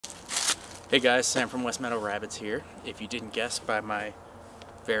Hey guys, Sam from West Meadow Rabbits here. If you didn't guess by my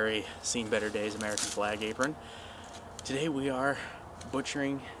very seen better days American flag apron, today we are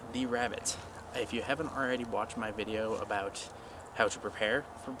butchering the rabbit. If you haven't already watched my video about how to prepare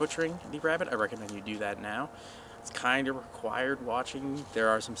for butchering the rabbit, I recommend you do that now. It's kind of required watching. There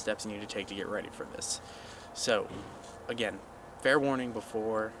are some steps you need to take to get ready for this. So, again, fair warning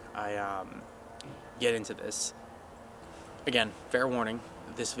before I get into this. Again, fair warning.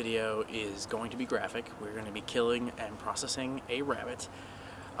 This video is going to be graphic. We're going to be killing and processing a rabbit.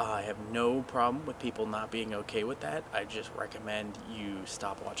 I have no problem with people not being okay with that. I just recommend you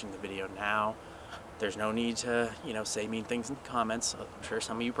stop watching the video now. There's no need to, say mean things in the comments. I'm sure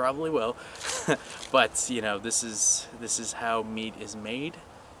some of you probably will. But, this is how meat is made.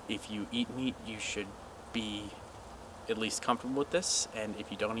 If you eat meat, you should be at least comfortable with this. And if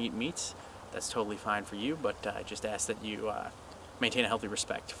you don't eat meat, that's totally fine for you. But I just ask that you maintain a healthy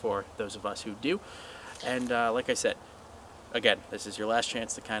respect for those of us who do. And like I said, again, this is your last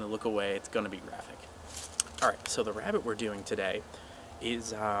chance to kind of look away. It's going to be graphic. Alright, so the rabbit we're doing today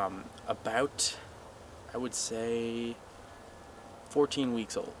is about, I would say, 14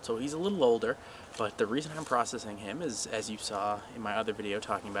 weeks old. So he's a little older, but the reason I'm processing him is, as you saw in my other video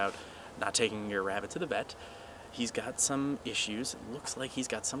talking about not taking your rabbit to the vet, he's got some issues. It looks like he's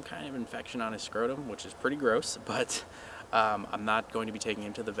got some kind of infection on his scrotum, which is pretty gross, but I'm not going to be taking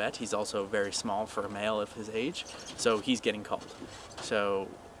him to the vet. He's also very small for a male of his age, so he's getting called. So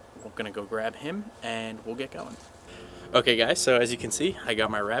we're gonna go grab him and we'll get going. Okay guys, so as you can see, I got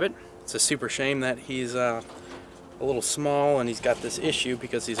my rabbit. It's a super shame that he's a little small and he's got this issue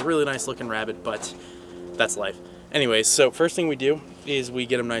because he's a really nice looking rabbit, but that's life. Anyways, so first thing we do is we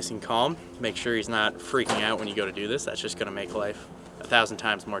get him nice and calm. Make sure he's not freaking out when you go to do this. That's just gonna make life 1,000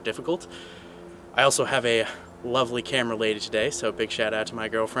 times more difficult. I also have a lovely camera lady today, so big shout out to my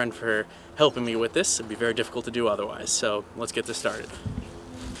girlfriend for helping me with this. It'd be very difficult to do otherwise, so let's get this started.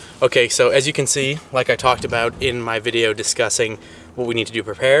 Okay, so as you can see, like I talked about in my video discussing what we need to do to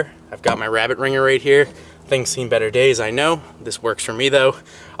prepare, I've got my rabbit ringer right here. Things seen better days, I know. This works for me though.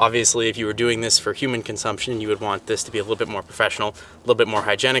 Obviously, if you were doing this for human consumption, you would want this to be a little bit more professional, a little bit more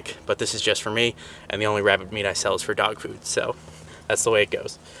hygienic, but this is just for me, and the only rabbit meat I sell is for dog food, so that's the way it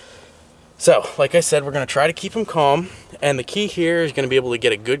goes. So, like I said, we're going to try to keep him calm, and the key here is going to be able to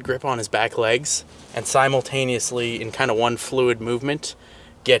get a good grip on his back legs, and simultaneously, in kind of one fluid movement,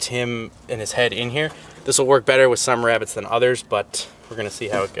 get him and his head in here. This will work better with some rabbits than others, but we're going to see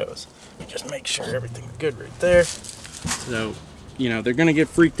how it goes. Just make sure everything's good right there. So, they're going to get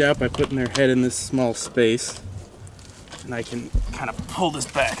freaked out by putting their head in this small space, and I can kind of pull this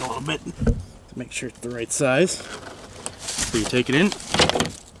back a little bit to make sure it's the right size. So you take it in,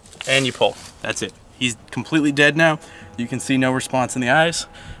 and you pull. That's it. He's completely dead now. You can see no response in the eyes,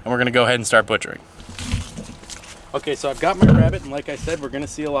 and we're gonna go ahead and start butchering. Okay, so I've got my rabbit, and like I said, we're gonna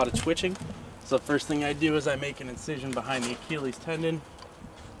see a lot of twitching. So the first thing I do is I make an incision behind the Achilles tendon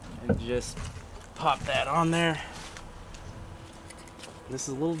and just pop that on there. This is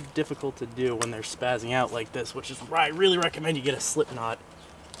a little difficult to do when they're spazzing out like this, which is why I really recommend you get a slip knot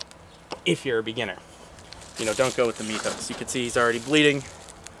if you're a beginner. Don't go with the meat hooks. You can see he's already bleeding.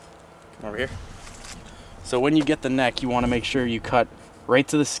 Over here. So when you get the neck, you want to make sure you cut right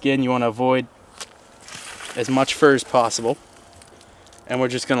to the skin. You want to avoid as much fur as possible, and we're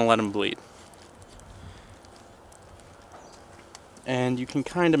just going to let him bleed. And you can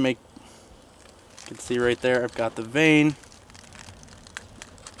kind of make, you can see right there, I've got the vein,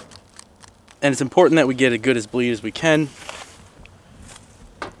 and it's important that we get as good as bleed as we can,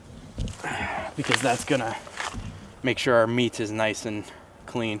 because that's going to make sure our meat is nice and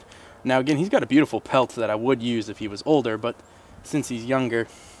clean. Now again, he's got a beautiful pelt that I would use if he was older, but since he's younger,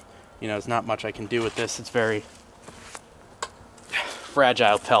 there's not much I can do with this. It's very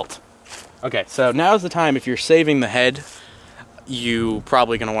fragile pelt. Okay, so now's the time. If you're saving the head, you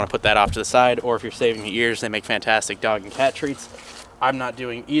probably going to want to put that off to the side, or if you're saving the ears, they make fantastic dog and cat treats. I'm not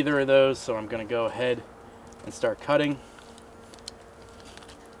doing either of those, so I'm going to go ahead and start cutting.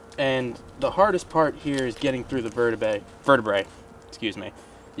 And the hardest part here is getting through the vertebrae. Excuse me.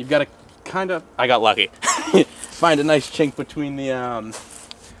 You've got to kind of, I got lucky, find a nice chink between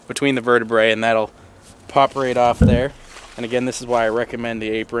the vertebrae, and that'll pop right off there. And again, this is why I recommend the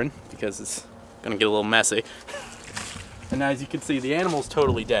apron, because it's going to get a little messy. And as you can see, the animal's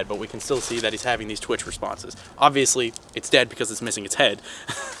totally dead, but we can still see that he's having these twitch responses. Obviously, it's dead because it's missing its head,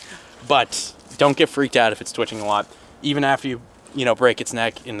 but don't get freaked out if it's twitching a lot. Even after you, break its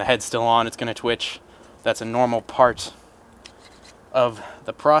neck and the head's still on, it's going to twitch. That's a normal part of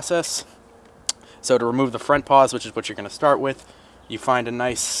the process. So to remove the front paws, which is what you're going to start with, you find a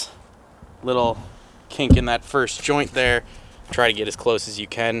nice little kink in that first joint there. Try to get as close as you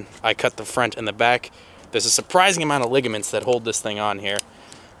can. I cut the front and the back. There's a surprising amount of ligaments that hold this thing on here.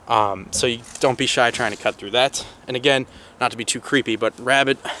 So you don't be shy trying to cut through that. And again, not to be too creepy, but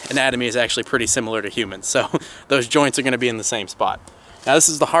rabbit anatomy is actually pretty similar to humans. So those joints are going to be in the same spot. Now this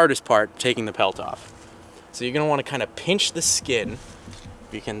is the hardest part, taking the pelt off. So you're going to want to kind of pinch the skin.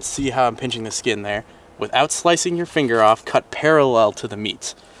 You can see how I'm pinching the skin there. Without slicing your finger off, cut parallel to the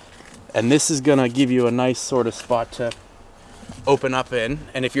meat. And this is going to give you a nice sort of spot to open up in.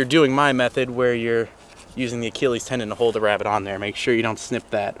 And if you're doing my method where you're using the Achilles tendon to hold the rabbit on there, make sure you don't snip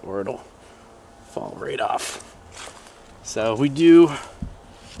that or it'll fall right off. So we do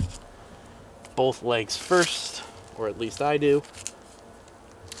both legs first, or at least I do.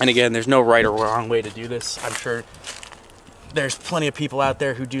 And again, there's no right or wrong way to do this. I'm sure there's plenty of people out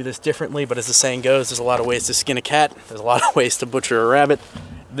there who do this differently, but as the saying goes, there's a lot of ways to skin a cat. There's a lot of ways to butcher a rabbit.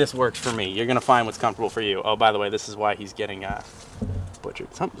 This works for me. You're gonna find what's comfortable for you. Oh, by the way, this is why he's getting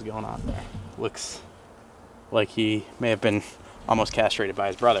butchered. Something's going on there. Looks like he may have been almost castrated by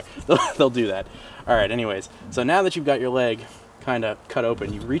his brother. They'll do that. All right, anyways. So now that you've got your leg kind of cut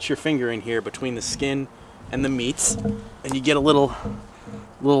open, you reach your finger in here between the skin and the meats, and you get a little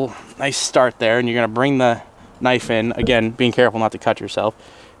nice start there, and you're gonna bring the knife in, again, being careful not to cut yourself,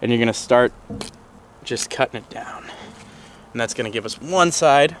 and you're gonna start just cutting it down. And that's gonna give us one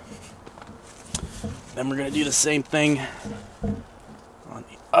side. Then we're gonna do the same thing on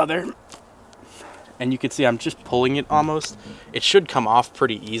the other. And you can see I'm just pulling it almost. It should come off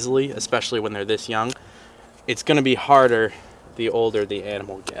pretty easily, especially when they're this young. It's gonna be harder the older the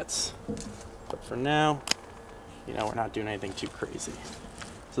animal gets. But for now, you know, we're not doing anything too crazy.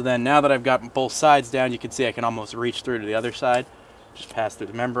 So then now that I've got both sides down, you can see I can almost reach through to the other side. Just pass through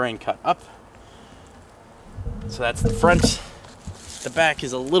the membrane, cut up. So that's the front. The back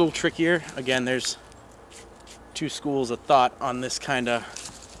is a little trickier. Again, there's two schools of thought on this kind of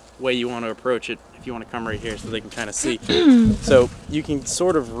way you want to approach it. If you want to come right here so they can kind of see. So you can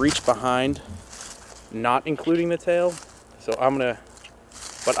sort of reach behind, not including the tail. So I'm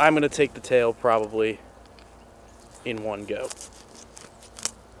gonna take the tail probably in one go.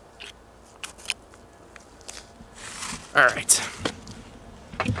 All right.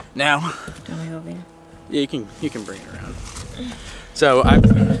 Now, yeah, you can bring it around. So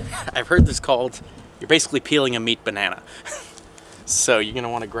I've heard this called, you're basically peeling a meat banana. So you're gonna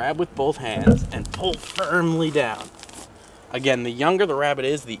want to grab with both hands and pull firmly down. Again, the younger the rabbit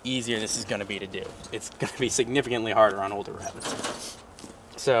is, the easier this is gonna be to do. It's gonna be significantly harder on older rabbits.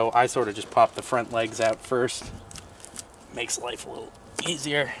 So I sort of just pop the front legs out first. Makes life a little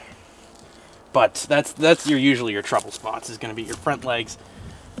easier. But that's usually your trouble spots, is gonna be your front legs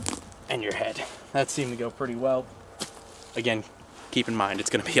and your head. That seemed to go pretty well. Again, keep in mind, it's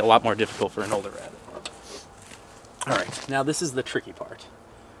gonna be a lot more difficult for an older rabbit. All right, now this is the tricky part.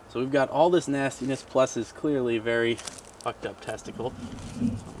 So we've got all this nastiness plus is clearly very fucked up testicle. So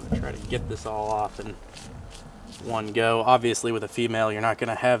I'm gonna try to get this all off in one go. Obviously with a female, you're not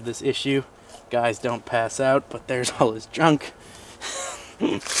gonna have this issue. Guys don't pass out, but there's all his junk.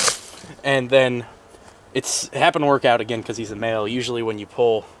 And then it happened to work out again because he's a male. Usually when you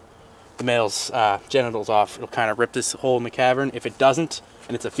pull the male's genitals off, it'll kind of rip this hole in the cavern. If it doesn't,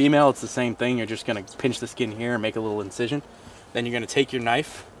 and it's a female, it's the same thing. You're just gonna pinch the skin here and make a little incision. Then you're gonna take your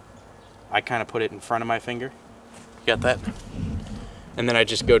knife. I kind of put it in front of my finger. Got that? And then I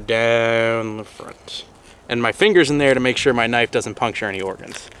just go down the front. And my finger's in there to make sure my knife doesn't puncture any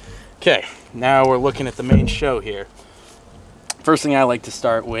organs. Okay, now we're looking at the main show here. First thing I like to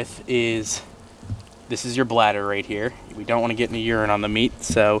start with is, this is your bladder right here. We don't want to get any urine on the meat,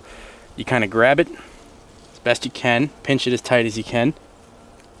 so you kind of grab it as best you can, pinch it as tight as you can,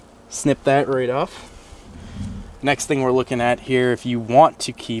 snip that right off. Next thing we're looking at here, if you want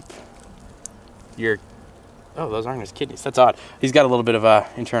to keep your, oh, those aren't his kidneys, that's odd. He's got a little bit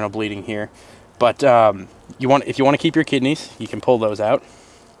of internal bleeding here. But if you want to keep your kidneys, you can pull those out.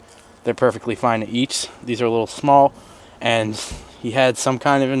 They're perfectly fine to eat. These are a little small, and he had some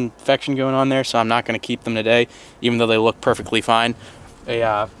kind of infection going on there, so I'm not going to keep them today, even though they look perfectly fine.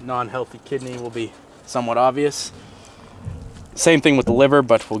 A non-healthy kidney will be somewhat obvious. Same thing with the liver,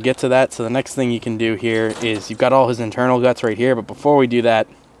 but we'll get to that. So the next thing you can do here is, you've got all his internal guts right here, but before we do that,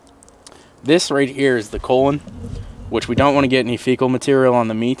 this right here is the colon, which we don't want to get any fecal material on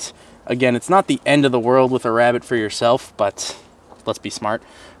the meat. Again, it's not the end of the world with a rabbit for yourself, but let's be smart.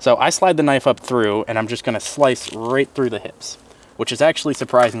 So I slide the knife up through, and I'm just going to slice right through the hips, which is actually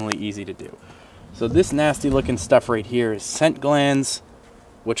surprisingly easy to do. So this nasty looking stuff right here is scent glands,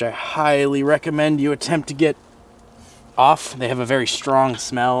 which I highly recommend you attempt to get off. They have a very strong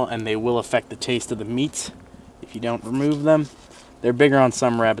smell, and they will affect the taste of the meat if you don't remove them. They're bigger on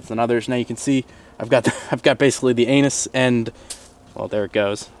some rabbits than others. Now you can see I've got basically the anus and, well, there it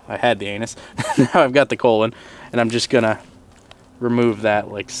goes. I had the anus. Now I've got the colon, and I'm just gonna remove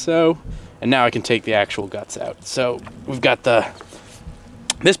that like so. And now I can take the actual guts out. So we've got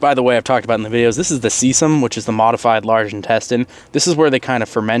this, by the way, I've talked about in the videos. This is the cecum, which is the modified large intestine. This is where they kind of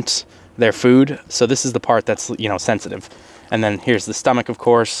ferment their food. So this is the part that's, you know, sensitive. And then here's the stomach, of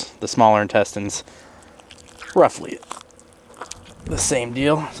course, the smaller intestines, roughly the same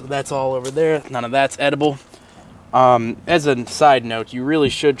deal. So that's all over there. None of that's edible. As a side note, you really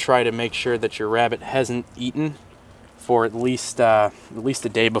should try to make sure that your rabbit hasn't eaten for at least a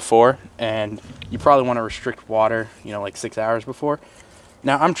day before, and you probably want to restrict water, you know, like 6 hours before.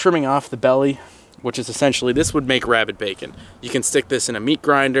 Now I'm trimming off the belly, which is essentially, this would make rabbit bacon. You can stick this in a meat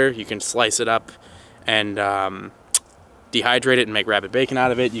grinder, you can slice it up and dehydrate it and make rabbit bacon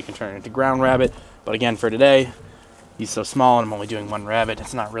out of it. You can turn it into ground rabbit, but again, for today, he's so small and I'm only doing one rabbit,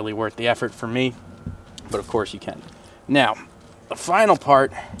 it's not really worth the effort for me, but of course you can. Now, the final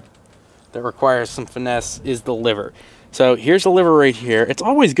part that requires some finesse is the liver. So here's the liver right here. It's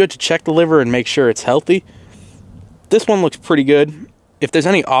always good to check the liver and make sure it's healthy. This one looks pretty good. If there's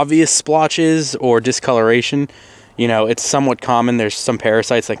any obvious splotches or discoloration, you know, it's somewhat common. There's some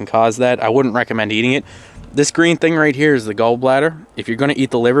parasites that can cause that. I wouldn't recommend eating it. This green thing right here is the gallbladder. If you're going to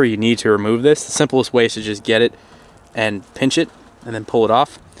eat the liver, you need to remove this. The simplest way is to just get it and pinch it and then pull it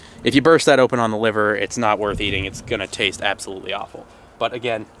off. If you burst that open on the liver, it's not worth eating. It's going to taste absolutely awful. But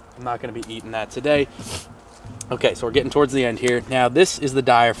again, I'm not going to be eating that today. Okay, so we're getting towards the end here. Now, this is the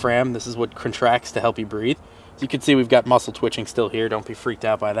diaphragm. This is what contracts to help you breathe. So you can see we've got muscle twitching still here. Don't be freaked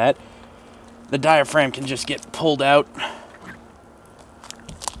out by that. The diaphragm can just get pulled out.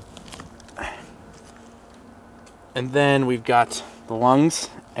 And then we've got the lungs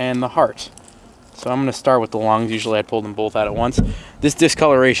and the heart. So I'm going to start with the lungs. Usually I'd pull them both out at once. This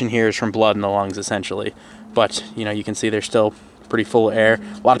discoloration here is from blood in the lungs, essentially. But, you know, you can see they're still pretty full of air.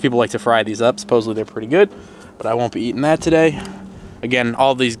 A lot of people like to fry these up. Supposedly they're pretty good, but I won't be eating that today. Again,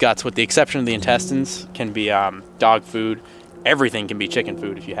 all these guts, with the exception of the intestines, can be dog food. Everything can be chicken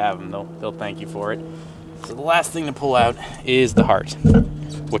food if you have them. They'll thank you for it. So the last thing to pull out is the heart,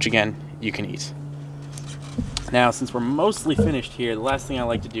 which again, you can eat. Now, since we're mostly finished here, the last thing I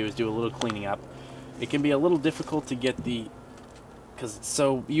like to do is do a little cleaning up. It can be a little difficult to get because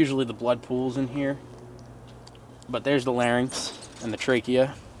so usually the blood pools in here. But there's the larynx and the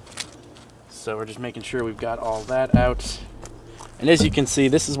trachea. So we're just making sure we've got all that out. And as you can see,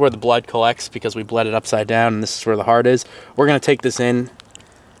 this is where the blood collects because we bled it upside down, and this is where the heart is. We're going to take this in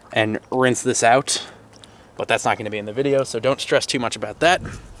and rinse this out, but that's not going to be in the video, so don't stress too much about that.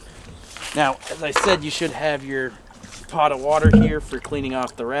 Now, as I said, you should have your pot of water here for cleaning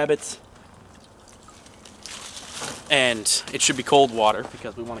off the rabbits. And it should be cold water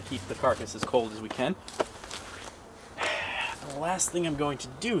because we want to keep the carcass as cold as we can. The last thing I'm going to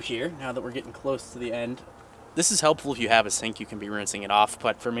do here, now that we're getting close to the end, this is helpful if you have a sink, you can be rinsing it off,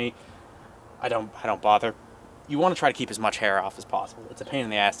 but for me, I don't bother. You want to try to keep as much hair off as possible. It's a pain in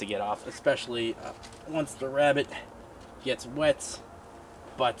the ass to get off, especially once the rabbit gets wet,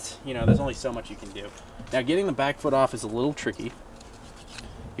 but you know, there's only so much you can do. Now, getting the back foot off is a little tricky.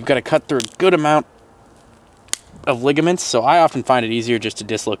 You've got to cut through a good amount of ligaments, so I often find it easier just to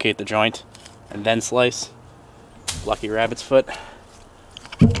dislocate the joint and then slice. Lucky rabbit's foot.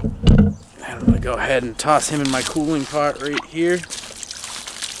 And I'm going to go ahead and toss him in my cooling pot right here.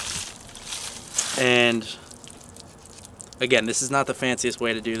 And again, this is not the fanciest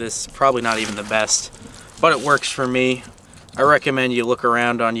way to do this, probably not even the best, but it works for me. I recommend you look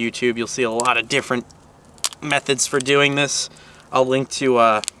around on YouTube. You'll see a lot of different methods for doing this. I'll link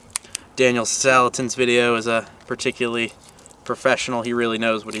to Daniel Salatin's video as a particularly professional. He really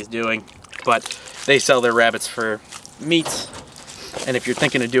knows what he's doing, but they sell their rabbits for meat, and if you're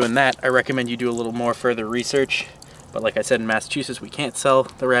thinking of doing that, I recommend you do a little more further research. But like I said, in Massachusetts we can't sell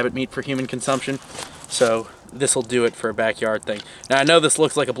the rabbit meat for human consumption, so this will do it for a backyard thing. Now, I know this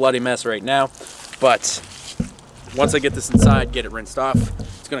looks like a bloody mess right now, but once I get this inside, get it rinsed off,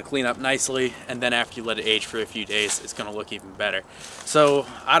 it's going to clean up nicely, and then after you let it age for a few days, it's going to look even better. So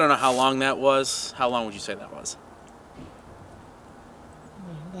I don't know how long that was. How long would you say that was?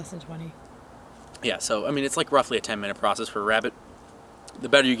 Less than 20. Yeah, so I mean, it's like roughly a 10-minute process for a rabbit. The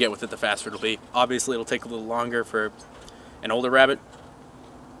better you get with it, the faster it'll be. Obviously, it'll take a little longer for an older rabbit,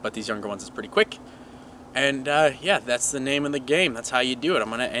 but these younger ones is pretty quick. And yeah, that's the name of the game. That's how you do it. I'm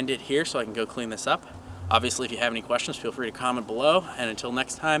going to end it here so I can go clean this up. Obviously, if you have any questions, feel free to comment below. And until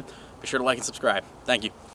next time, be sure to like and subscribe. Thank you.